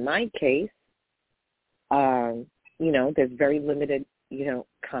in my case, there's very limited,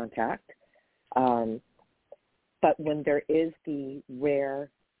 contact. But when there is the rare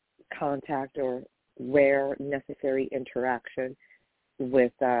contact or rare necessary interaction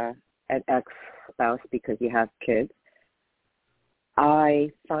with an ex-spouse because you have kids, I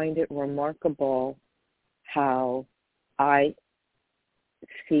find it remarkable how I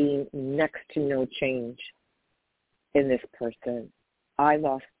see next to no change in this person. I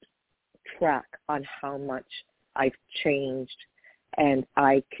lost track on how much I've changed, and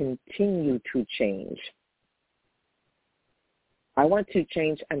I continue to change. I want to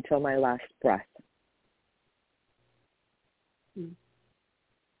change until my last breath.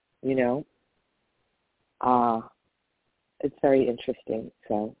 It's very interesting.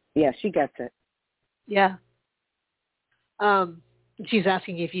 So, yeah, she gets it. Yeah. She's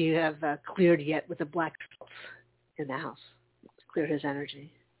asking if you have cleared yet with the black in the house. Clear his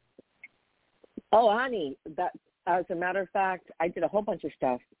energy. Oh, honey, that as a matter of fact, I did a whole bunch of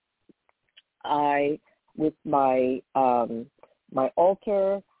stuff. With my my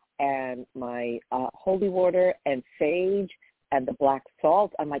altar and my holy water and sage and the black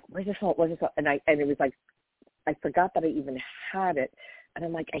salt. I'm like, where's the salt? Where's the salt? And it was like, I forgot that I even had it. And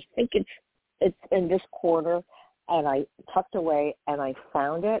I'm like, I think it's in this corner. And I tucked away and I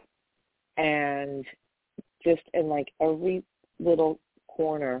found it. And just in like every little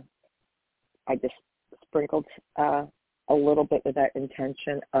corner, I just sprinkled a little bit with that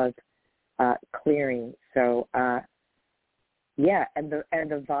intention of clearing. So, yeah, and the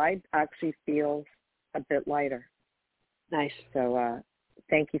vibe actually feels a bit lighter. Nice. So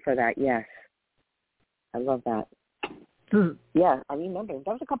thank you for that. Yes. I love that. Yeah, I remember. That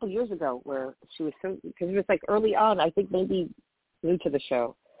was a couple of years ago where she was so, because it was like early on, I think maybe new to the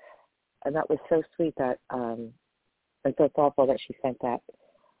show. And that was so sweet that, and so thoughtful that she sent that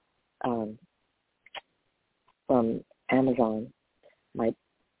from Amazon, my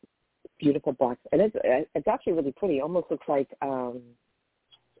beautiful box. And it's actually really pretty. It almost looks like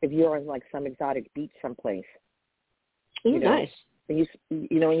if you're on like some exotic beach someplace. Ooh, nice. When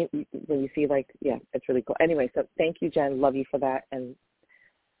you see like, yeah, it's really cool. Anyway, so thank you, Jen. Love you for that, and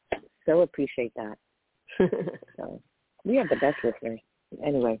so appreciate that. So we have the best listeners.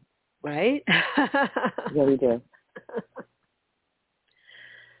 Anyway. Right? Yeah, we do.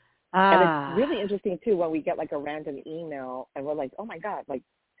 And it's really interesting, too, when we get like a random email and we're like, oh, my God, like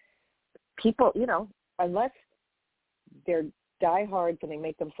people, unless they're diehards and they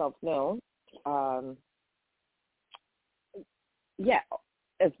make themselves known,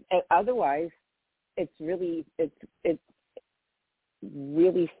 otherwise it's really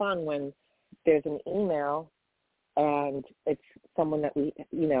fun when there's an email and it's someone that we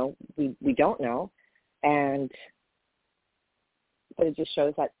don't know, but it just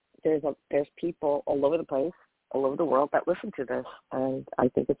shows that there's people all over the place, all over the world that listen to this, and I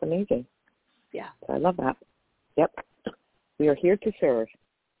think it's amazing. Yeah. So I love that. Yep. We are here to serve.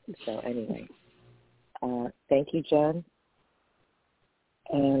 So anyway, thank you, Jen.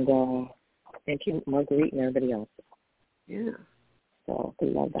 And thank you, Marguerite, and everybody else. Yeah. So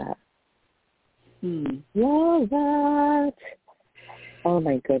we love that. Love that. Oh,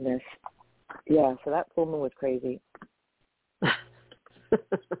 my goodness. Yeah, so that full moon was crazy.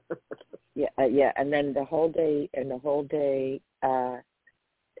 Yeah, and then the whole day,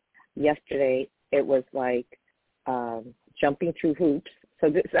 yesterday, it was like jumping through hoops.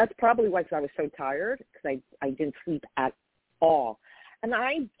 So that's probably why, because I was so tired, because I didn't sleep at all. And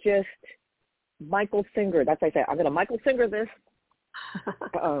I just Michael Singer, that's what I said, I'm going to Michael Singer this.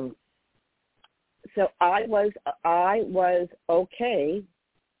 So I was okay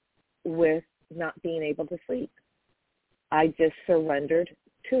with not being able to sleep. I just surrendered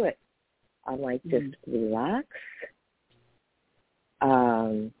to it. I'm like, just relax.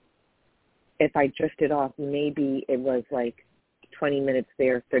 If I drifted off, maybe it was like 20 minutes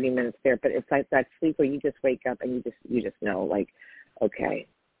there, 30 minutes there. But it's like that sleep where you just wake up and you just know, like, okay,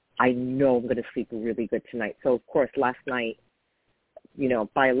 I know I'm going to sleep really good tonight. So, of course, last night,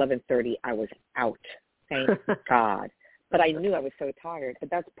 by 11:30, I was out. Thank God. But I knew I was so tired. But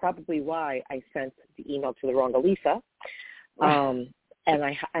that's probably why I sent the email to the wrong Alyssa. And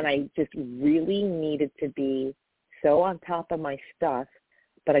I just really needed to be so on top of my stuff.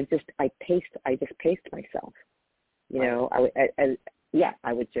 But I just paced myself.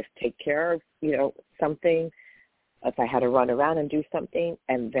 I would just take care of, something. If I had to run around and do something,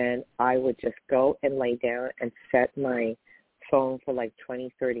 and then I would just go and lay down and set my phone for like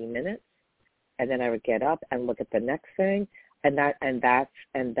 20, 30 minutes, and then I would get up and look at the next thing, and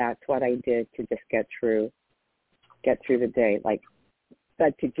that's what I did to just get through the day. Like,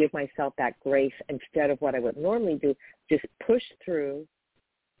 but to give myself that grace instead of what I would normally do, just push through.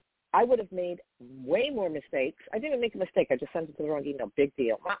 I would have made way more mistakes. I didn't make a mistake. I just sent it to the wrong email. Big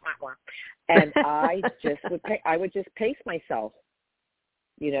deal. And I would just pace myself,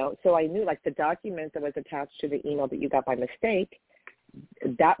 So I knew, like, the document that was attached to the email that you got by mistake,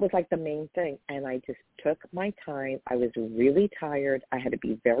 that was like the main thing. And I just took my time. I was really tired. I had to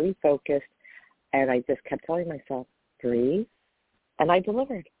be very focused. And I just kept telling myself, breathe. And I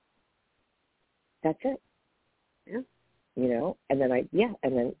delivered. That's it. Yeah. And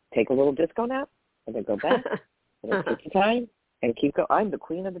then take a little disco nap, and then go back, and then take your time, and keep going. I'm the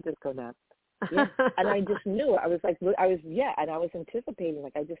queen of the disco nap. Yeah. And I just knew, and I was anticipating,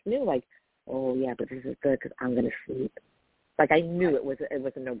 like, I just knew, like, oh, yeah, but this is good because I'm going to sleep. Like, I knew it was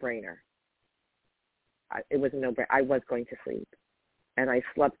a no-brainer. It was a no-brainer. I was going to sleep. And I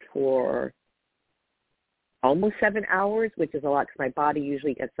slept for almost 7 hours, which is a lot because my body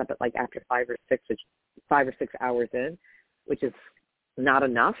usually gets up at, like, after 5 or 6 hours in, which is not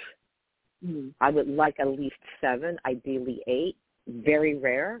enough. I would like at least 7, ideally 8. Very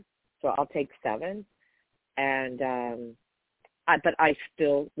rare, so I'll take 7. And but I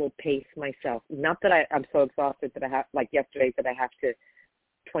still will pace myself. Not that I'm so exhausted that I have, like yesterday, that I have to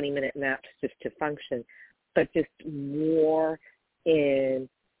 20-minute naps just to function, but just more in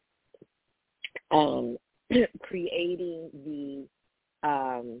creating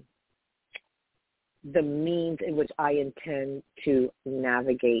the means in which I intend to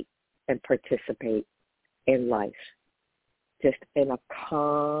navigate and participate in life, just in a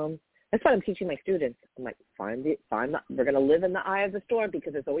calm. That's what I'm teaching my students. I'm like, we're going to live in the eye of the storm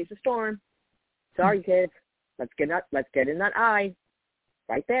because there's always a storm. Sorry, kids. Let's get in that eye,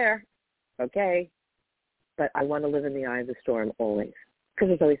 right there. Okay. But I want to live in the eye of the storm always, because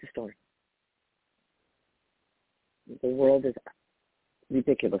there's always a storm. The world is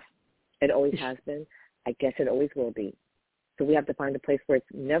ridiculous. It always has been. I guess it always will be. So we have to find a place where it's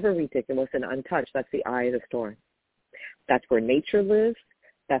never ridiculous and untouched. That's the eye of the storm. That's where nature lives.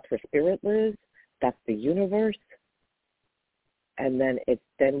 That's where spirit lives. That's the universe. And then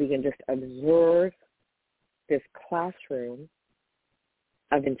we can just observe this classroom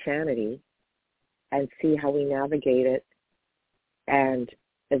of insanity and see how we navigate it. And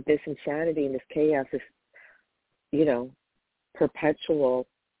if this insanity and this chaos is, perpetual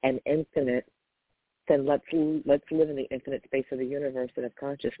and infinite, then let's live in the infinite space of the universe and of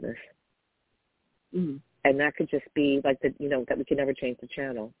consciousness. Mm. And that could just be like that we can never change the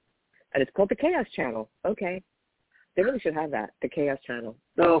channel. And it's called the Chaos Channel. Okay. They really should have that, the Chaos Channel.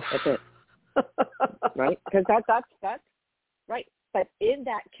 Oh. That's it. Right? Because that's right. But in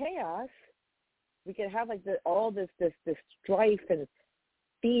that chaos, we can have like all this strife and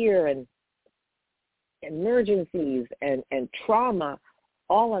fear and emergencies and trauma,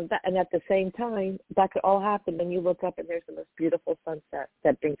 all of that. And at the same time, that could all happen. Then you look up and there's the most beautiful sunset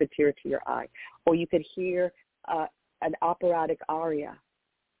that brings a tear to your eye. Or you could hear an operatic aria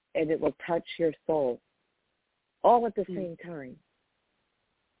and it will touch your soul, all at the same time.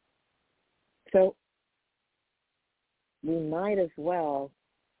 So we might as well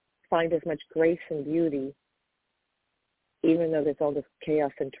find as much grace and beauty, even though there's all this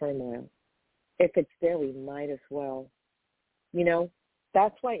chaos and turmoil. If it's there, we might as well.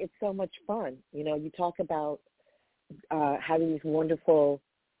 That's why it's so much fun. You talk about having these wonderful,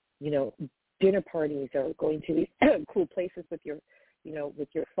 dinner parties or going to these cool places with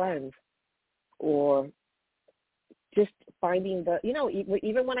your friends, or just finding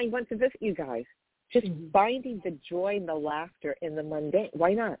even when I went to visit you guys, just finding the joy and the laughter in the mundane.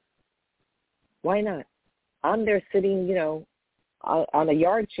 Why not? Why not? I'm there sitting, on a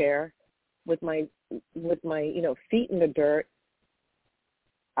yard chair with my feet in the dirt,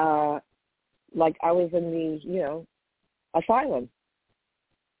 like I was in the, asylum.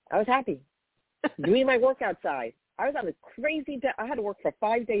 I was happy doing my work outside. I was on a crazy I had to work for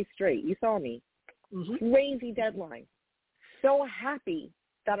 5 days straight. You saw me. Mm-hmm. Crazy deadline. So happy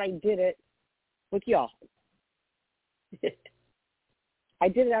that I did it with y'all. I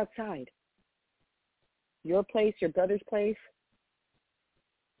did it outside. Your place, your brother's place.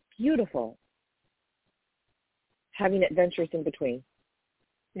 Beautiful. Having adventures in between.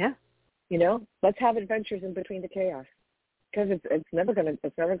 Yeah. Let's have adventures in between the chaos, because it's never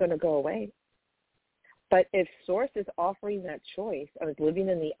gonna go away. But if Source is offering that choice of living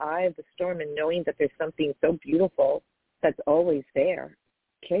in the eye of the storm and knowing that there's something so beautiful that's always there,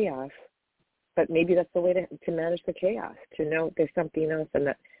 chaos, but maybe that's the way to manage the chaos, to know there's something else and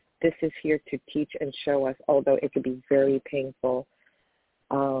that this is here to teach and show us, although it could be very painful.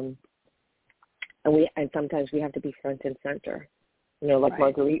 And sometimes we have to be front and center, like right.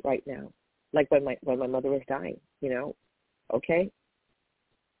 Marguerite right now, like when my mother was dying, okay.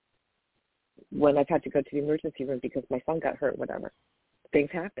 When I've had to go to the emergency room because my son got hurt, whatever, things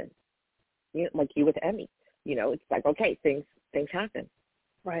happen. Like you with Emmy, it's like, okay, things happen.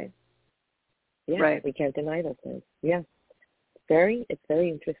 Right. Yeah, right. We can't deny those things. Yeah. It's very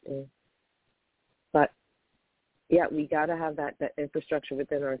interesting. But, yeah, we got to have that infrastructure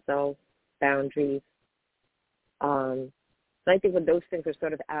within ourselves, boundaries. And I think when those things are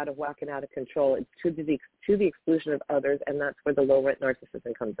sort of out of whack and out of control, it's to the exclusion of others, and that's where the low-rent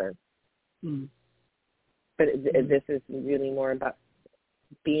narcissism comes in. Mm. But this is really more about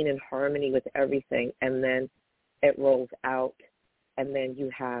being in harmony with everything, and then it rolls out, and then you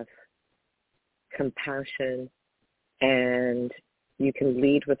have compassion, and you can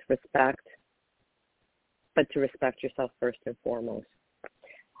lead with respect, but to respect yourself first and foremost.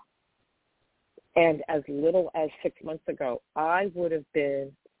 And as little as 6 months ago, I would have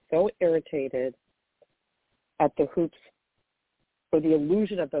been so irritated at the hoops, or the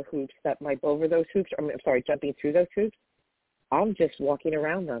illusion of the hoops, that jumping through those hoops. I'm just walking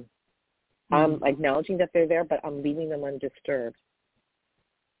around them. I'm acknowledging that they're there, but I'm leaving them undisturbed.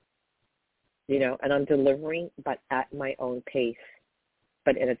 And I'm delivering, but at my own pace,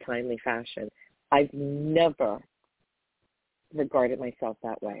 but in a timely fashion. I've never regarded myself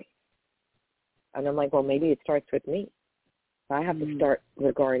that way. And I'm like, well, maybe it starts with me. I have to start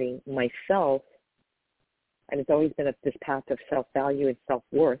regarding myself, and it's always been this path of self-value and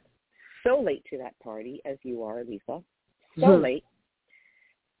self-worth. So late to that party, as you are, Lisa. So late.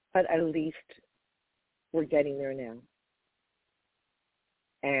 But at least we're getting there now.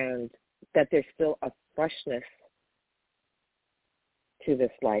 And that there's still a freshness to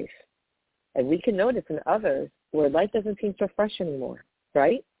this life. And we can notice in others where life doesn't seem so fresh anymore,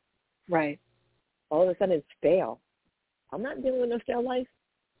 right? Right. All of a sudden it's stale. I'm not dealing with no stale life.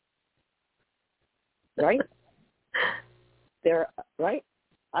 Right? Right?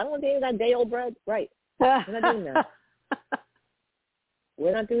 I don't want to eat that day-old bread. Right. We're not doing that.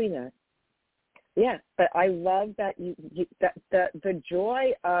 We're not doing that. Yeah, but I love that the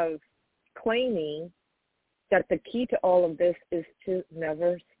joy of claiming that the key to all of this is to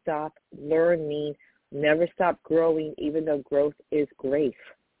never stop learning, never stop growing, even though growth is grace.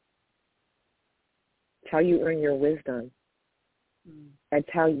 It's how you earn your wisdom. That's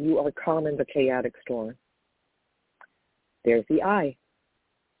how you are calm in the chaotic storm. There's the I.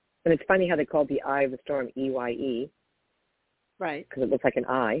 And it's funny how they call the eye of the storm EYE. Right. Because it looks like an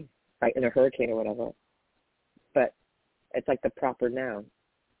eye, right, in a hurricane or whatever. But it's like the proper noun.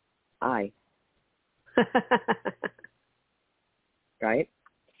 I. Right?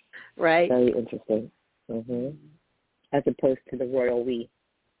 Right. Very interesting. As opposed to the royal we.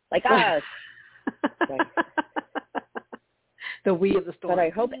 Like us. Right. The we of the storm. But I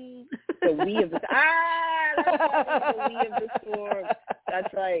hope the we of the that's the we of the storm.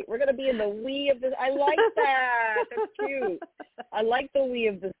 That's right. We're gonna be in the we of the. I like that. That's cute. I like the we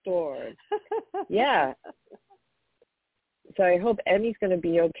of the storm. Yeah. So I hope Emmy's gonna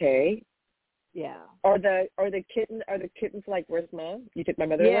be okay. Yeah. Are the kittens like, where's mom? You took my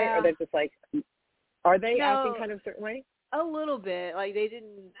mother away? Or they're just like, are they acting kind of a certain way? A little bit. Like they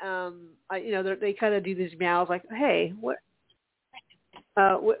didn't. They kind of do these meows like, hey, what?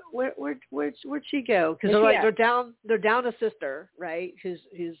 Where'd she go? Because they're down a sister, right? Who's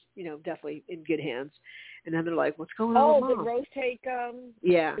definitely in good hands, and then they're like, what's going on? Oh, did Rose take?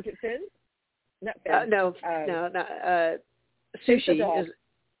 Yeah. Is it Finn? Not Finn. No. Sushi is.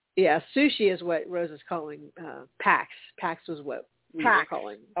 Yeah, Sushi is what Rose is calling Pax. Pax was what we were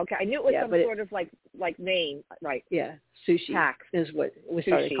calling. Okay, I knew it was some sort of like name, right? Yeah, Sushi Pax is what we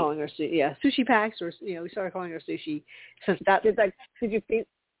started calling her. Yeah, Sushi Pax, or we started calling her Sushi since that. Did you feel?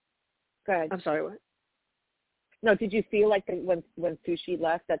 Go ahead. I'm sorry. What? No, did you feel like when Sushi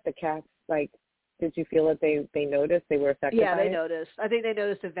left that the cats Did you feel that they noticed they were affected? Yeah, by they it? noticed. I think they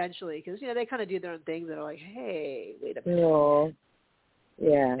noticed eventually because they kind of do their own things. They're like, hey, wait a minute. No.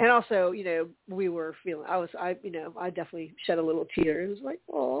 Yeah. And also, we were feeling. I definitely shed a little tear. It was like,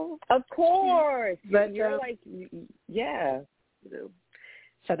 oh. Of course. But you're like, yeah.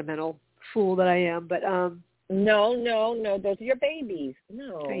 Sentimental fool that I am. But No. Those are your babies.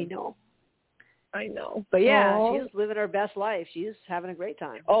 No. I know. But yeah, she's living her best life. She's having a great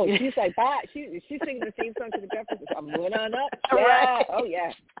time. Oh, she's like that. She's singing the same song to the Jeffersons. I'm moving on up. Yeah. Right. Oh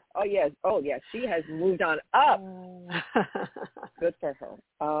yeah. Oh yes. Oh yeah. She has moved on up. Good for her.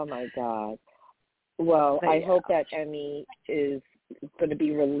 Oh my God. Well, I hope that Emmy is going to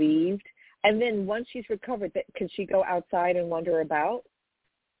be relieved. And then once she's recovered, can she go outside and wander about?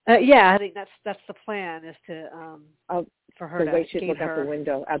 Yeah, I think that's the plan is to for her the way she'd look out the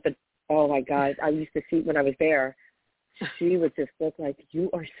window at the. Oh my God! I used to see when I was there. She would just look like, you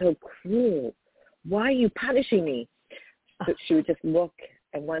are so cruel. Why are you punishing me? But she would just look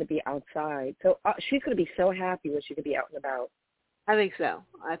and want to be outside. So she's going to be so happy when she can be out and about. I think so.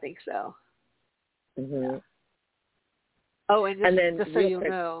 Mm-hmm. Yeah. Oh, and then just so you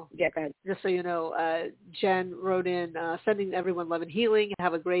know, yeah, go ahead. Just so you know, Jen wrote in, sending everyone love and healing.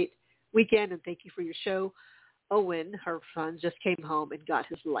 Have a great weekend, and thank you for your show. Owen, her son, just came home and got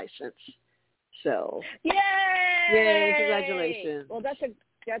his license. So, yay! Congratulations. Well, that's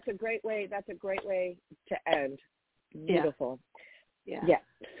a great way. That's a great way to end. Beautiful. Yeah.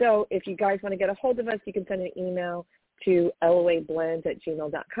 So, if you guys want to get a hold of us, you can send an email to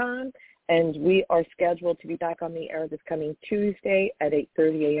loablends@gmail.com. And we are scheduled to be back on the air this coming Tuesday at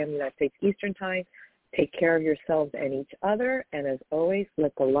 8:30 a.m. United States Eastern Time. Take care of yourselves and each other. And as always,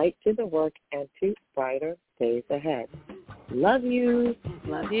 let the light do the work and to brighter days ahead. Love you.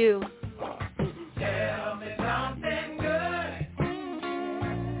 Love you.